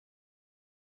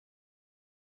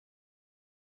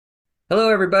Hello,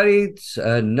 everybody. It's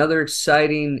another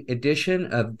exciting edition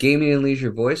of Gaming and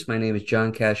Leisure Voice. My name is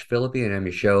John Cash Philippi, and I'm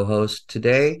your show host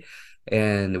today.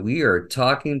 And we are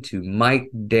talking to Mike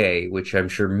Day, which I'm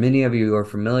sure many of you are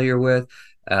familiar with.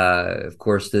 Of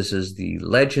course, this is the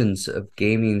Legends of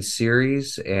Gaming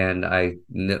series, and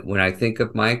when I think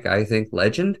of Mike, I think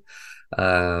legend,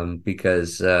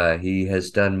 because he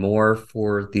has done more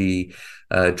for the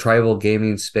tribal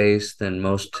gaming space than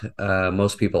most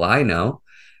people I know.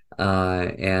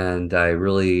 And I'm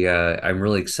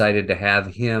really excited to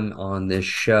have him on this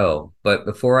show. But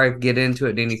before I get into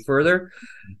it any further,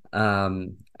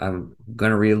 I'm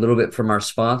going to read a little bit from our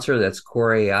sponsor. That's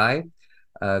Core AI.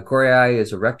 Core AI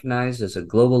is recognized as a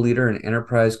global leader in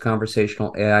enterprise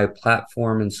conversational AI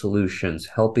platform and solutions,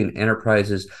 helping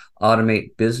enterprises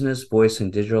automate business, voice,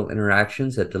 and digital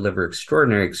interactions that deliver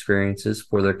extraordinary experiences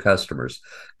for their customers,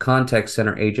 contact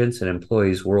center agents, and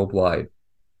employees worldwide.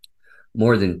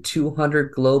 More than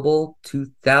 200 global,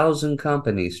 2,000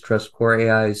 companies trust Core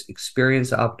AI's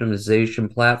experience optimization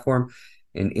platform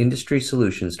and industry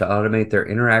solutions to automate their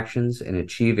interactions and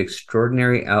achieve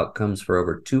extraordinary outcomes for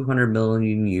over 200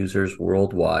 million users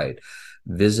worldwide.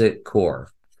 Visit Core.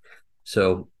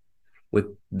 So, with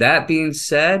that being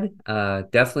said,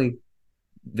 definitely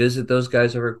visit those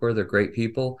guys over at Core. They're great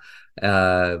people.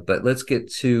 But let's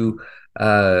get to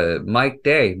Mike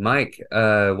Day. Mike,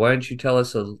 why don't you tell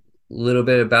us a little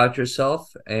bit about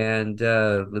yourself, and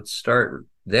let's start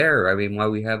there. I mean, why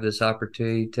we have this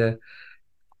opportunity to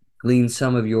glean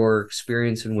some of your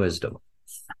experience and wisdom.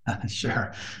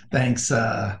 Sure. Thanks.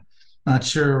 Not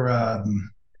sure.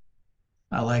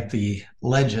 I like the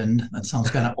legend. That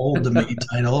sounds kind of old to me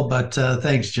title, but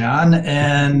thanks, John.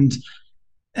 And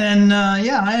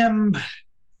yeah, I am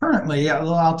currently.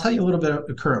 I'll tell you a little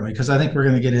bit currently because I think we're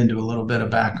going to get into a little bit of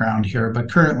background here.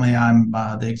 But currently, I'm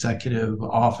the executive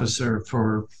officer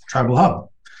for Tribal Hub.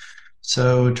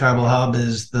 So Tribal Hub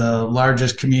is the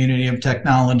largest community of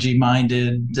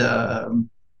technology-minded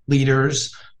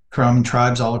leaders from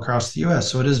tribes all across the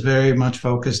U.S. So it is very much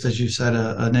focused, as you said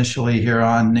initially, here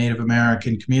on Native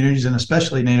American communities and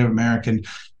especially Native American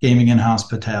gaming and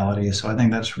hospitality. So I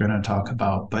think that's what we're going to talk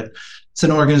about. But it's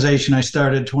an organization I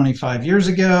started 25 years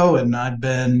ago, and I've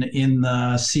been in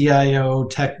the CIO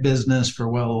tech business for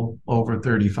well over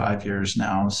 35 years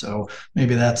now. So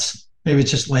maybe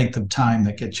it's just length of time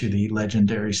that gets you the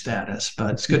legendary status.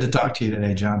 But it's good to talk to you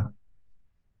today, John.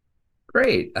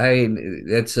 Great.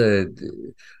 That's a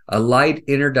light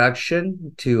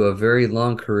introduction to a very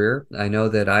long career. I know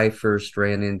that I first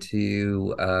ran into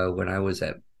you when I was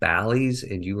at Bally's,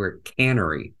 and you were at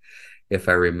Cannery, if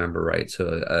I remember right.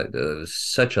 So it was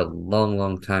such a long,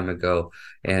 long time ago,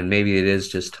 and maybe it is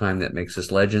just time that makes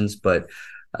us legends. But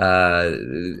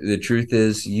the truth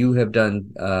is, you have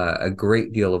done a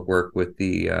great deal of work with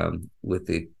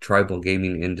the tribal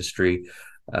gaming industry,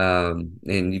 and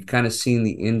you've kind of seen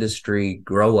the industry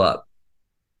grow up,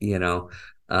 you know,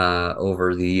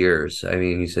 over the years. I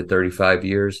mean, you said 35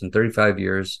 years. In 35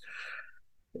 years,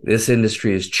 this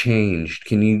industry has changed.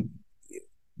 Can you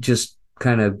just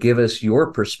kind of give us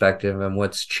your perspective on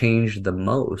what's changed the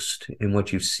most and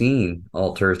what you've seen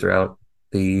alter throughout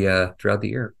the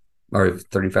year or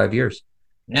 35 years?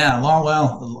 Yeah,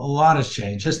 well, a lot has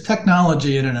changed. Just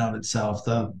technology in and of itself,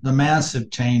 the massive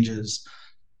changes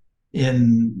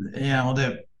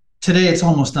that today it's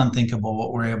almost unthinkable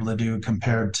what we're able to do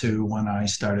compared to when I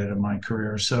started in my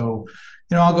career. So,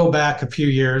 I'll go back a few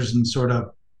years and sort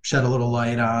of shed a little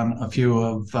light on a few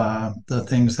of the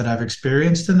things that I've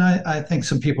experienced, and I think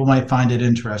some people might find it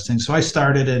interesting. So I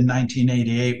started in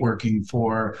 1988 working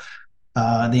for the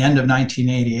end of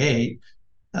 1988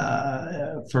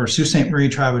 for Sault Ste. Marie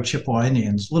tribe of Chippewa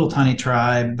Indians, little tiny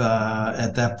tribe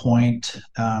at that point.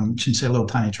 Shouldn't say little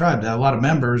tiny tribe. They had a lot of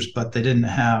members, but they didn't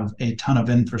have a ton of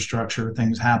infrastructure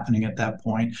things happening at that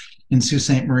point in Sault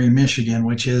Ste. Marie, Michigan,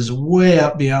 which is way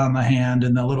up beyond the hand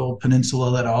in the little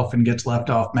peninsula that often gets left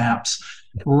off maps,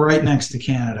 right next to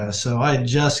Canada. So I had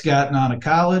just gotten out of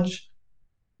college.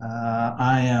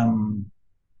 I am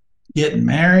getting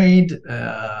married.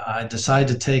 I decided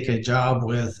to take a job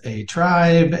with a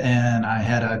tribe, and I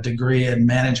had a degree in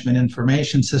management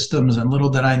information systems. And little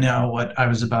did I know what I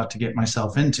was about to get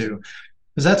myself into,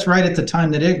 because that's right at the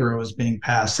time that IGRA was being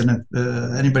passed. And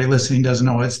if anybody listening doesn't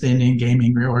know, it's the Indian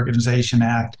Gaming Reorganization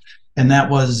Act, and that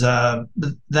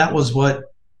was what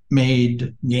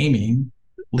made gaming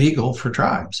legal for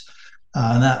tribes.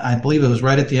 And that, I believe it was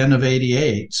right at the end of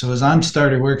 88. So as I'm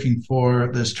started working for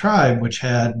this tribe, which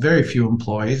had very few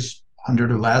employees,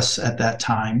 100 or less at that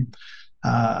time,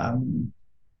 um,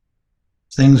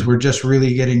 things were just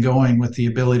really getting going with the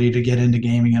ability to get into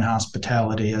gaming and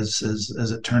hospitality as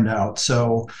it turned out.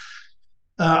 So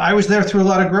I was there through a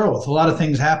lot of growth. A lot of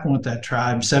things happened with that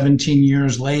tribe. 17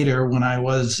 years later, when I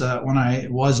was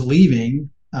leaving,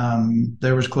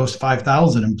 there was close to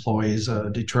 5,000 employees.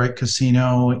 Detroit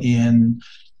casino in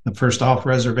the first off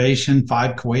reservation,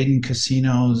 5 Kuwaitan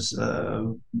casinos,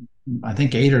 I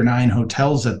think 8 or 9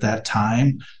 hotels at that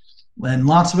time, and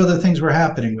lots of other things were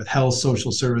happening with health.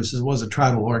 Social services was a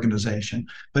tribal organization,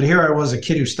 but here I was, a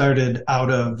kid who started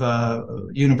out of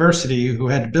university, who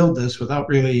had to build this without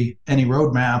really any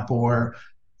roadmap or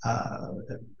uh,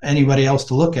 anybody else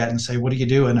to look at and say, what are you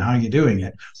doing, how are you doing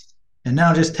it? And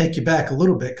now just take you back a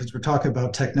little bit, because we're talking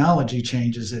about technology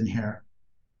changes in here.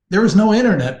 There was no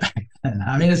internet back then.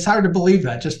 I mean, it's hard to believe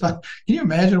that. Can you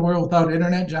imagine a world without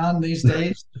internet, John, these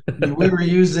days? I mean, we were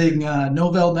using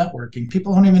Novell networking.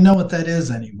 People don't even know what that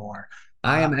is anymore.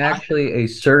 I am actually a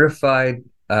certified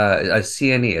a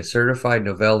CNE, a certified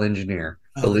Novell engineer,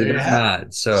 Oh, believe there it you or have.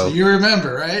 not. So So you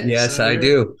remember, right? yes, I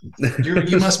do.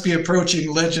 You must be approaching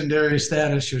legendary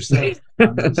status yourself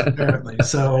on this, apparently.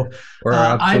 So Or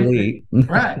I obsolete.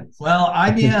 right. Well,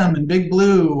 IBM and Big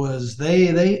Blue was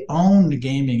they owned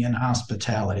gaming and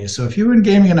hospitality. So if you were in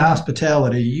gaming and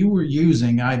hospitality, you were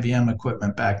using IBM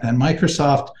equipment back then.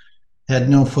 Microsoft had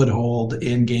no foothold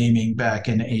in gaming back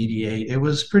in '88. It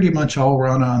was pretty much all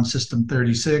run on System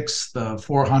 36, the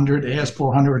 400,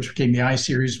 AS400, which became the I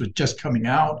series, was just coming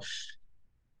out.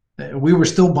 We were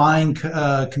still buying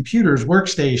computers,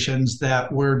 workstations that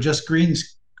were just green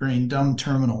screen dumb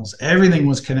terminals. Everything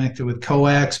was connected with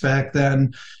coax back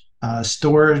then.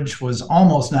 Storage was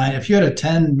almost nine. If you had a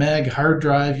 10 meg hard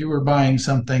drive, you were buying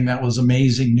something that was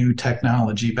amazing new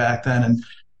technology back then. And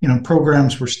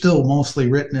programs were still mostly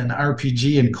written in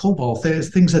RPG and COBOL,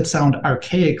 things that sound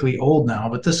archaically old now.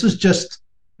 But this is just,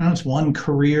 it's one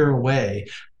career away.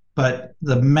 But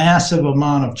the massive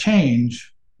amount of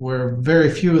change, where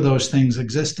very few of those things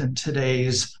exist in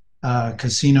today's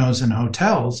casinos and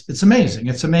hotels. It's amazing.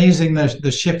 It's amazing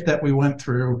the shift that we went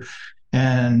through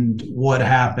and what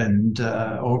happened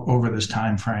over this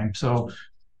time frame. So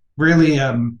really,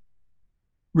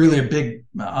 really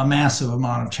a massive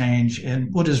amount of change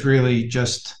in what is really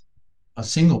just a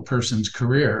single person's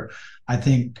career. I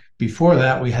think before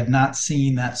that, we had not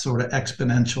seen that sort of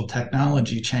exponential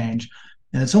technology change.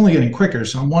 And it's only getting quicker.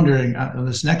 So I'm wondering,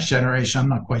 this next generation, I'm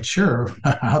not quite sure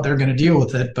how they're going to deal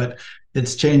with it, but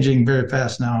it's changing very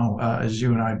fast now, as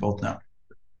you and I both know.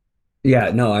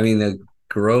 Yeah, no, I mean the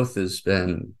growth has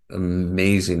been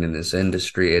amazing in this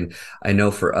industry, and I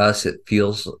know for us it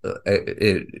feels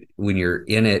when you're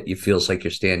in it, it feels like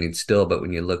you're standing still, but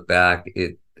when you look back,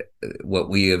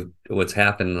 what's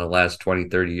happened in the last 20,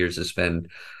 30 years has been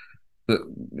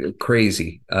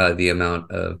crazy, the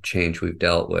amount of change we've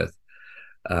dealt with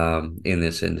in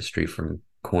this industry, from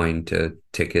coin to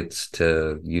tickets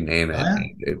to you name Oh,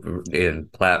 it, yeah. in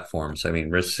platforms. I mean,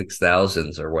 Risk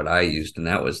 6000s are what I used, and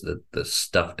that was the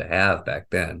stuff to have back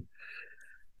then.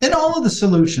 And all of the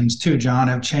solutions too, John,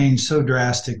 have changed so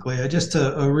drastically. Just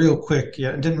a real quick,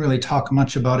 yeah, I didn't really talk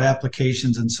much about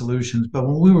applications and solutions, but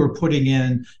when we were putting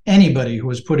in, anybody who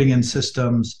was putting in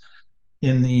systems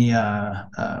in the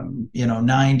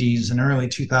 90s and early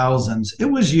 2000s, it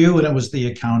was you, and it was the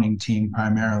accounting team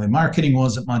primarily. Marketing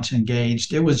wasn't much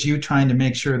engaged. It was you trying to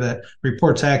make sure that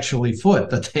reports actually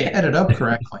foot, that they added up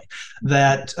correctly,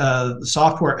 that the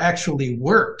software actually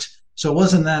worked. So it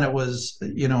wasn't that it was,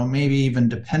 maybe even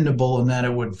dependable and that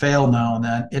it would fail now and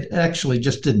then. It actually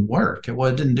just didn't work. It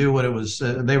didn't do what it was.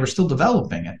 They were still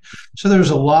developing it. So there's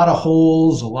a lot of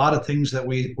holes, a lot of things that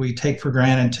we take for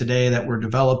granted today that were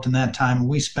developed in that time.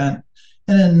 We spent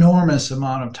an enormous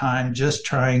amount of time just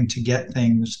trying to get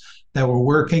things that were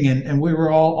working. And we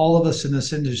were all of us in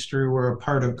this industry were a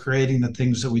part of creating the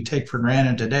things that we take for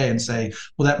granted today and say,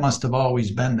 well, that must have always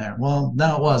been there. Well,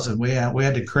 no, it wasn't. We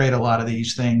had to create a lot of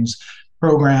these things,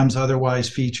 programs, otherwise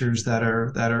features that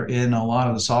are in a lot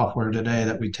of the software today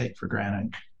that we take for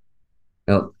granted.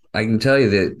 Now, I can tell you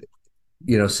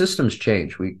that systems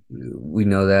change. We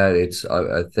know that it's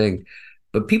a thing,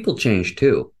 but people change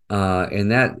too.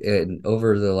 And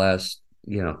over the last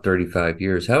 35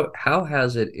 years, how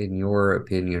has it, in your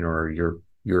opinion or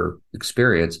your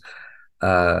experience,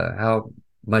 how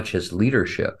much has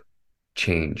leadership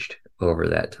changed over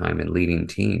that time in leading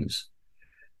teams?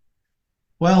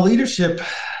 Well, leadership,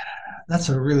 that's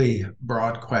a really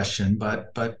broad question,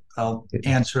 but I'll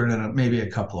answer it in maybe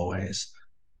a couple of ways.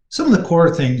 Some of the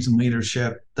core things in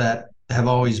leadership that have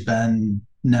always been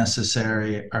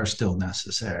necessary are still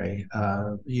necessary.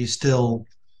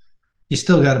 you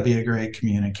still got to be a great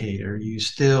communicator. You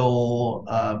still,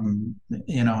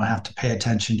 have to pay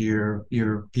attention to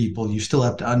your people. You still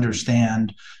have to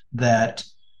understand that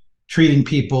treating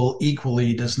people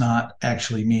equally does not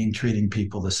actually mean treating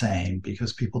people the same,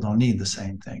 because people don't need the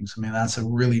same things. I mean, that's a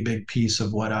really big piece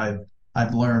of what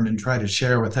I've learned and try to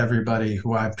share with everybody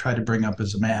who I've tried to bring up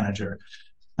as a manager.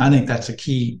 I think that's a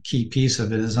key piece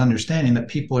of it, is understanding that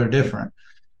people are different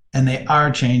and they are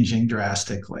changing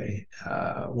drastically.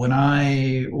 When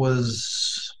I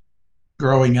was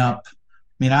growing up, I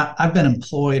mean, I've been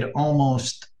employed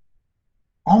almost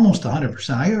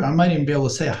 100%. I might even be able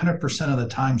to say 100% of the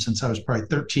time since I was probably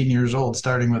 13 years old,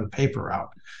 starting with a paper route.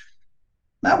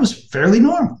 That was fairly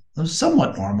normal. It was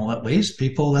somewhat normal, at least.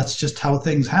 People, that's just how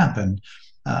things happen.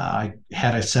 I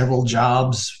had several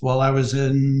jobs while I was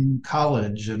in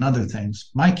college and other things.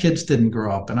 My kids didn't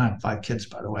grow up, and I have 5 kids,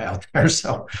 by the way, out there.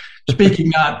 So, speaking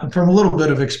not from a little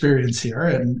bit of experience here,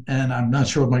 and I'm not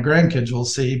sure what my grandkids will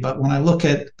see, but when I look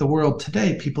at the world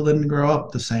today, people didn't grow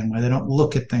up the same way. They don't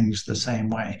look at things the same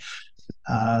way.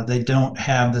 They don't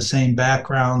have the same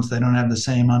backgrounds. They don't have the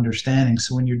same understanding.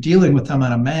 So when you're dealing with them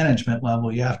at a management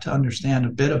level, you have to understand a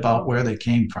bit about where they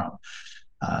came from.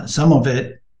 Some of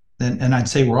it, and I'd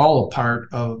say we're all a part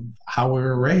of how we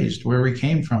were raised, where we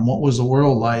came from. What was the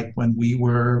world like when we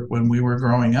were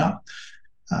growing up?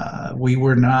 We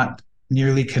were not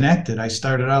nearly connected. I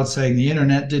started out saying the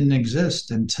internet didn't exist,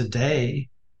 and today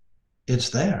it's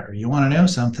there. You want to know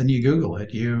something, you Google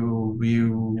it.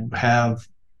 You have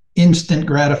instant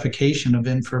gratification of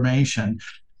information.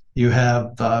 You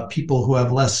have people who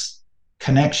have less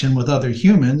connection with other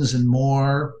humans and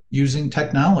more using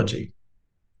technology.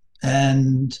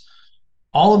 And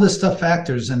all of this stuff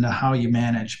factors into how you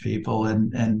manage people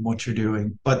and what you're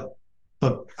doing. But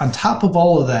on top of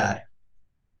all of that,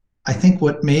 I think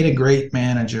what made a great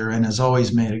manager and has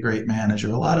always made a great manager,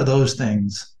 a lot of those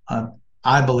things,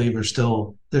 I believe they're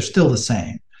still the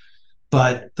same.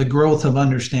 But the growth of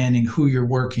understanding who you're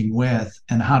working with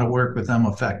and how to work with them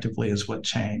effectively is what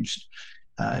changed.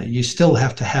 You still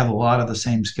have to have a lot of the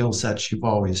same skill sets you've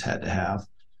always had to have,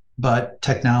 but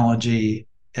technology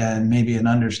and maybe an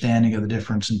understanding of the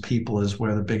difference in people is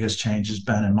where the biggest change has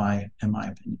been, in my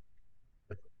opinion.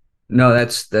 No,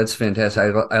 that's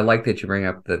fantastic. I like that you bring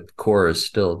up that core is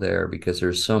still there, because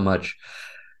there's so much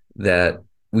that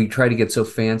we try to get so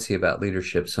fancy about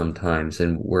leadership sometimes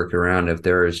and work around if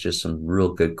there is just some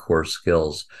real good core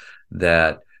skills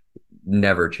that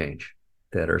never change,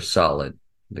 that are solid,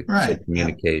 like say Right. Yeah.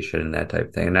 communication and that type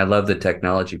of thing. And I love the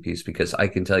technology piece, because I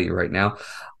can tell you right now,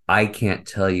 I can't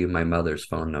tell you my mother's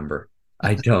phone number.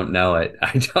 I don't know it. I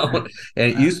Right. don't.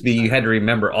 And it Right. used to be you had to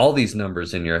remember all these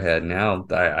numbers in your head. Now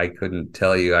I couldn't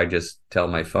tell you. I just tell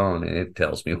my phone and it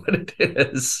tells me what it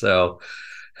is. So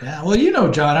Yeah,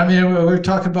 well, John, I mean, we were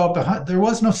talking about there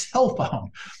was no cell phone.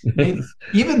 I mean,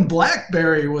 even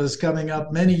BlackBerry was coming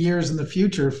up many years in the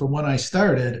future from when I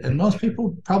started, and most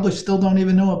people probably still don't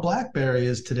even know what BlackBerry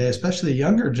is today, especially the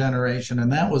younger generation.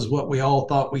 And that was what we all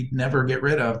thought we'd never get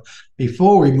rid of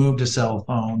before we moved to cell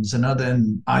phones and other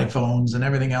than iPhones and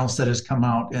everything else that has come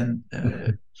out and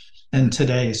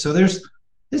today. So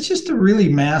it's just a really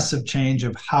massive change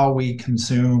of how we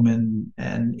consume and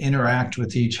interact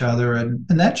with each other, and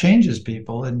that changes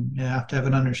people, and you have to have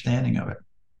an understanding of it.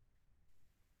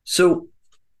 so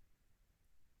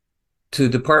to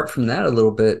depart from that a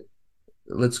little bit,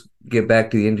 let's get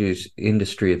back to the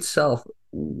industry itself.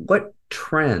 What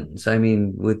trends? I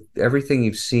mean, with everything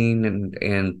you've seen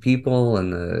and people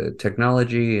and the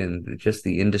technology and just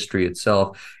the industry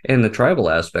itself and the tribal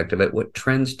aspect of it, what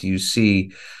trends do you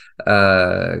see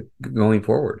going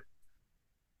forward?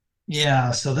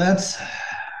 Yeah, so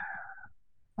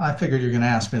I figured you're going to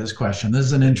ask me this question. This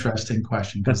is an interesting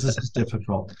question because this is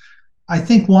difficult. I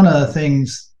think one of the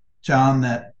things, John,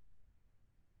 that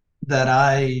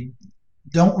I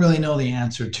don't really know the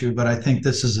answer to, but I think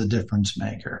this is a difference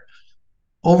maker.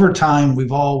 Over time,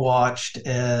 we've all watched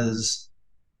as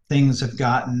things have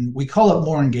gotten, we call it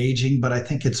more engaging, but I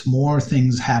think it's more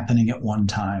things happening at one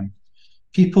time.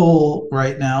 People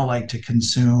right now like to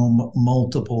consume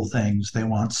multiple things. They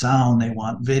want sound, they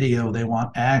want video, they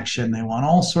want action, they want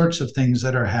all sorts of things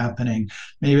that are happening.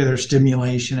 Maybe there's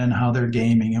stimulation in how they're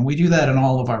gaming. And we do that in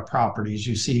all of our properties.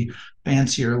 You see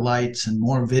fancier lights and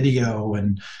more video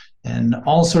and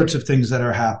all sorts of things that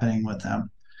are happening with them.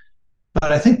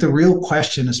 But I think the real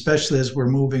question, especially as we're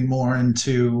moving more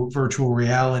into virtual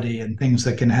reality and things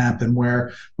that can happen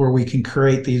where we can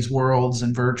create these worlds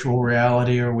in virtual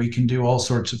reality, or we can do all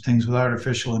sorts of things with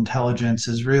artificial intelligence,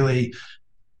 is really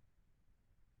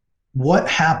what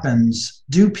happens.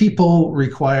 Do people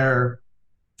require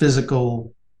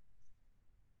physical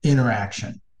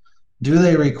interaction? Do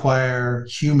they require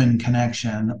human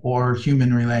connection or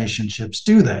human relationships?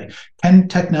 Do they? Can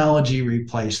technology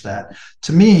replace that?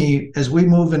 To me, as we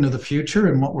move into the future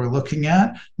and what we're looking at,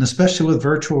 and especially with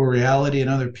virtual reality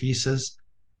and other pieces,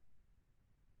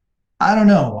 I don't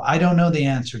know. I don't know the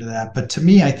answer to that. But to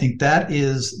me, I think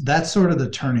that's sort of the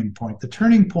turning point. The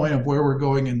turning point of where we're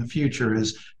going in the future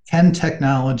is, can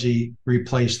technology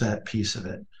replace that piece of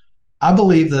it? I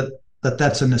believe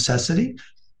that's a necessity.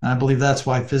 I believe that's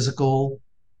why physical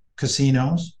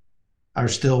casinos are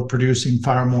still producing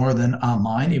far more than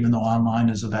online, even though online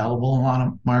is available in a lot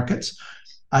of markets.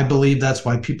 I believe that's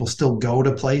why people still go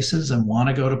to places and want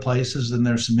to go to places, and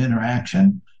there's some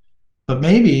interaction. But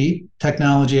maybe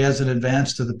technology hasn't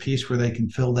advanced to the piece where they can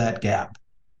fill that gap.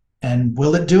 And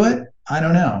will it do it? I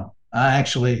don't know. I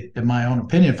actually, in my own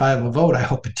opinion, if I have a vote, I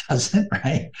hope it doesn't,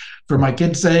 right? For my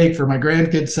kids' sake, for my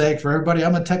grandkids' sake, for everybody,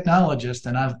 I'm a technologist.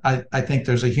 And I think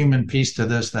there's a human piece to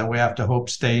this that we have to hope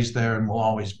stays there and will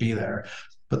always be there.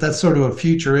 But that's sort of a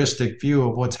futuristic view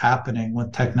of what's happening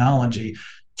with technology.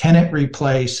 Can it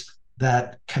replace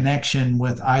that connection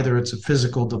with either it's a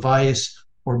physical device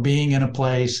or being in a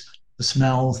place, the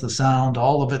smells, the sound,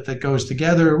 all of it that goes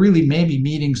together, or really maybe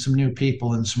meeting some new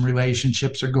people and some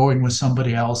relationships, or going with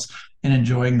somebody else and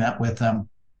enjoying that with them.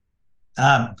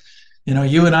 Um,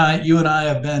 you and I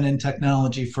have been in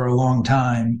technology for a long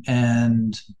time,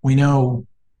 and we know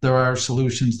there are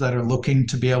solutions that are looking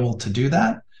to be able to do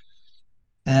that.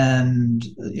 And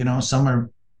some are,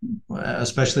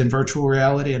 especially in virtual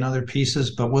reality and other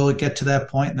pieces. But will it get to that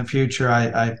point in the future?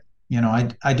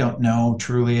 I don't know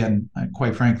truly, and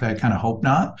quite frankly, I kind of hope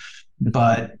not.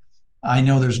 But I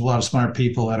know there's a lot of smart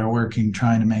people that are working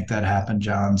trying to make that happen,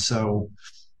 John. So,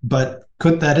 but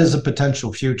that is a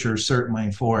potential future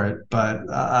certainly for it. But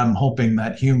I'm hoping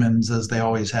that humans, as they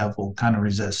always have, will kind of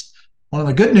resist. One of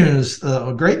the good news,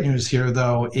 great news here,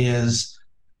 though, is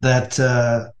that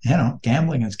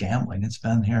gambling is gambling. It's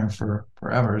been here for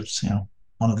forever. It's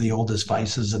one of the oldest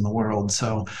vices in the world.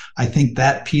 So I think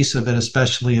that piece of it,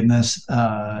 especially in this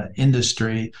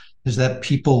industry, is that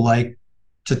people like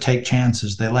to take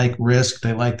chances. They like risk.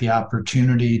 They like the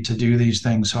opportunity to do these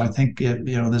things. So I think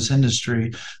this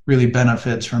industry really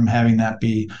benefits from having that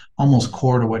be almost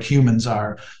core to what humans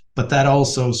are. But that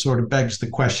also sort of begs the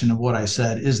question of what I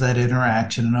said: is that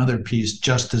interaction and other piece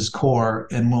just as core,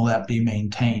 and will that be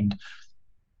maintained?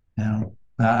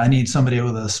 I need somebody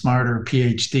with a smarter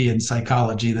PhD in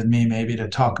psychology than me, maybe, to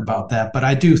talk about that. But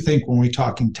I do think when we're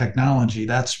talking technology,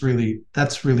 that's really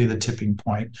the tipping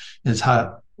point: is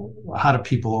how do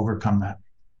people overcome that?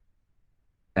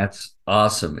 That's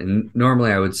awesome. And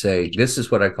normally I would say this is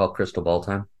what I call crystal ball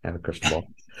time. I have a crystal ball.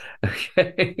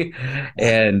 Okay.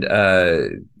 And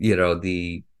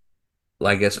the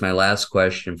I guess my last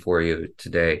question for you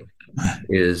today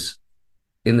is,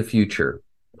 in the future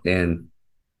and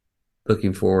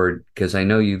looking forward, because I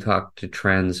know you talk to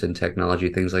trends and technology,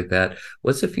 things like that.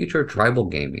 What's the future of tribal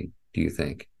gaming, do you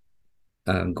think,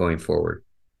 going forward?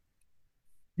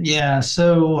 Yeah,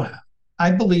 so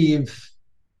I believe,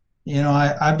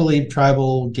 I believe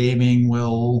tribal gaming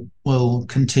will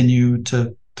continue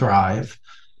to thrive.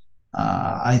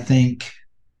 I think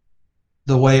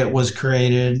the way it was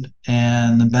created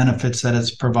and the benefits that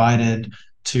it's provided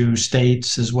to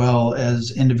states as well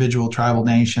as individual tribal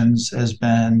nations has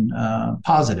been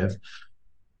positive.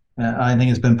 I think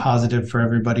it's been positive for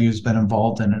everybody who's been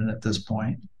involved in it at this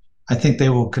point. I think they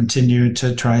will continue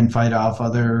to try and fight off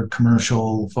other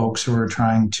commercial folks who are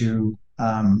trying to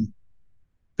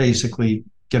basically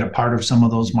get a part of some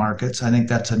of those markets. I think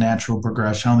that's a natural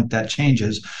progression. I don't think that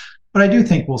changes, but I do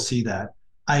think we'll see that.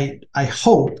 I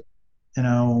hope, you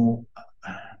know,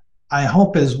 I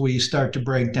hope as we start to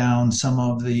break down some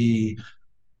of the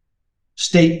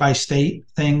state by state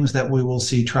things, that we will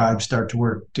see tribes start to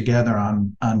work together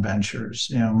on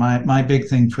ventures. My big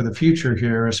thing for the future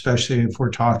here, especially if we're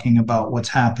talking about what's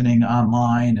happening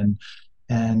online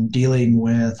and dealing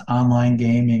with online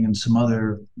gaming and some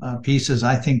other pieces,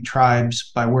 I think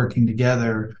tribes, by working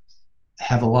together,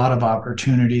 have a lot of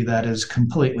opportunity that is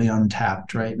completely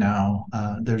untapped right now.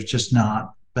 There's just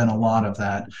not been a lot of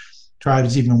that.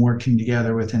 Tribes even working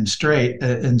together within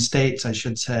in states, I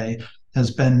should say,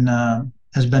 has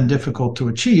been difficult to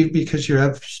achieve, because you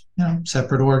have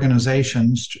separate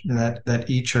organizations that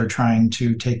each are trying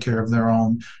to take care of their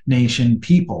own nation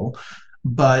people.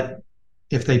 But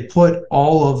if they put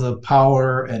all of the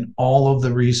power and all of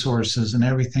the resources and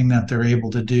everything that they're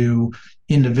able to do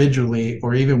individually,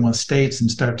 or even with states, and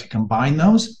start to combine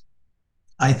those,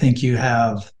 I think you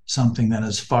have something that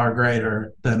is far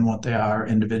greater than what they are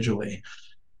individually.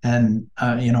 And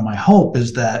my hope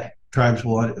is that tribes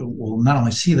will not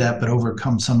only see that but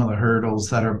overcome some of the hurdles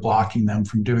that are blocking them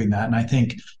from doing that. And I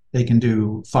think they can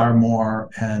do far more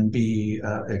and be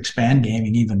expand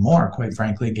gaming even more. Quite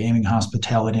frankly, gaming,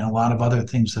 hospitality, and a lot of other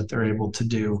things that they're able to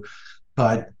do.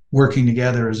 But working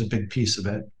together is a big piece of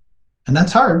it, and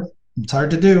that's hard. It's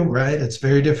hard to do, right? It's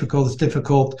very difficult. It's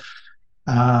difficult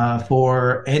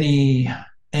for any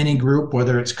group,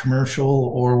 whether it's commercial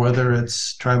or whether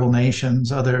it's tribal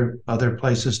nations, other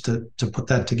places to put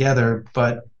that together.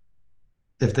 But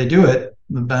if they do it,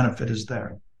 the benefit is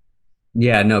there.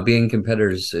 Yeah, no, being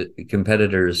competitors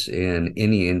in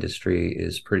any industry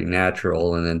is pretty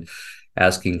natural, and then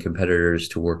asking competitors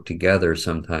to work together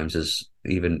sometimes is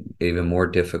even more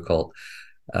difficult.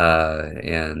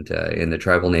 And in the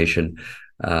tribal nation,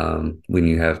 when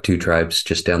you have two tribes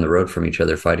just down the road from each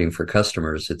other fighting for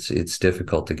customers, it's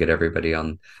difficult to get everybody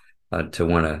on to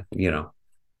want to to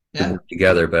Yeah, work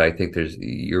together. But I think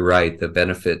you're right, the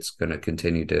benefits going to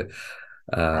continue to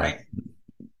uh,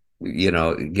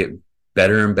 right. get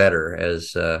better and better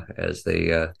as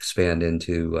they expand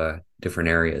into different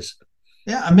areas.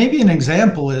 Yeah, maybe an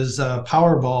example is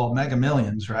Powerball Mega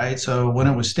Millions, right? So when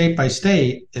it was state by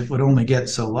state, it would only get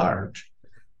so large.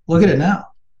 Look at it now.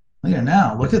 Look at it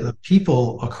now. Look at the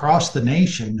people across the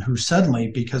nation who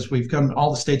suddenly, because we've come,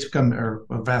 all the states have come, or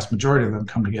a vast majority of them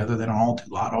come together. They don't all do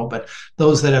lotto, but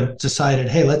those that have decided,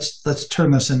 hey, let's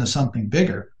turn this into something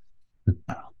bigger. You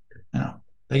know,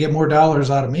 they get more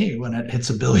dollars out of me when it hits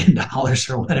 $1 billion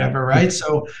or whatever, right?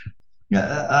 So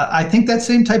yeah, I think that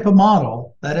same type of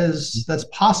model that's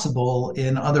possible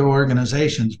in other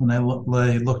organizations when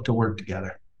they look to work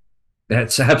together.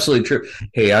 That's absolutely true.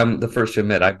 Hey, I'm the first to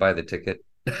admit I buy the ticket.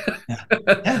 Yeah,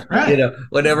 yeah, right.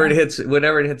 Whenever it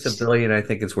Right. hits a billion, I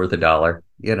think it's worth $1.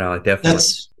 Definitely.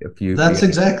 That's If you, that's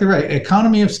exactly right.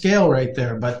 Economy of scale right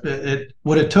there. But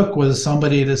what it took was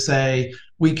somebody to say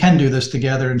we can do this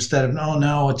together instead of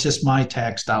no, it's just my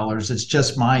tax dollars. It's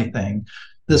just my thing.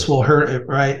 This will hurt it,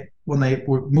 right? When they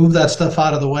move that stuff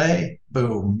out of the way,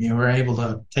 boom, you were able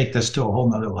to take this to a whole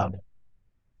nother level.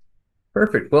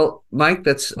 Perfect. Well, Mike,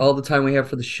 that's all the time we have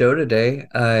for the show today.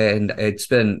 And it's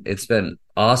been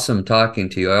awesome talking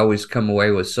to you. I always come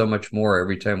away with so much more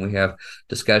every time we have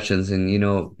discussions. And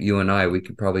you and I, we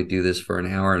could probably do this for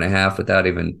an hour and a half without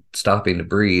even stopping to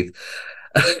breathe.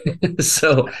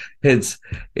 So it's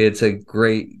it's a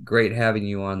great having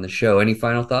you on the show. Any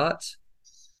final thoughts?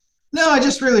 No, I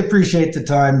just really appreciate the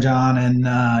time, John. And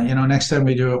next time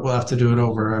we do it, we'll have to do it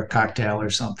over a cocktail or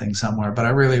something somewhere. But I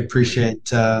really appreciate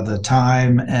the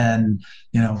time and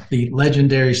the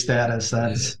legendary status.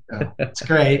 That's it's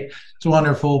great. It's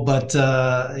wonderful. But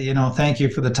thank you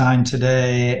for the time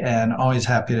today, and always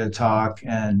happy to talk.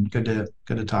 And good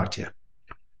to talk to you.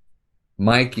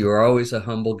 Mike, you are always a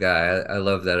humble guy. I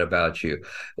love that about you.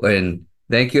 And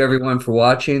thank you everyone for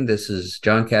watching. This is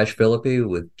John Cash Philippi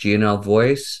with GNL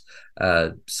Voice,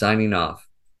 signing off.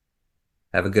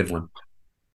 Have a good one.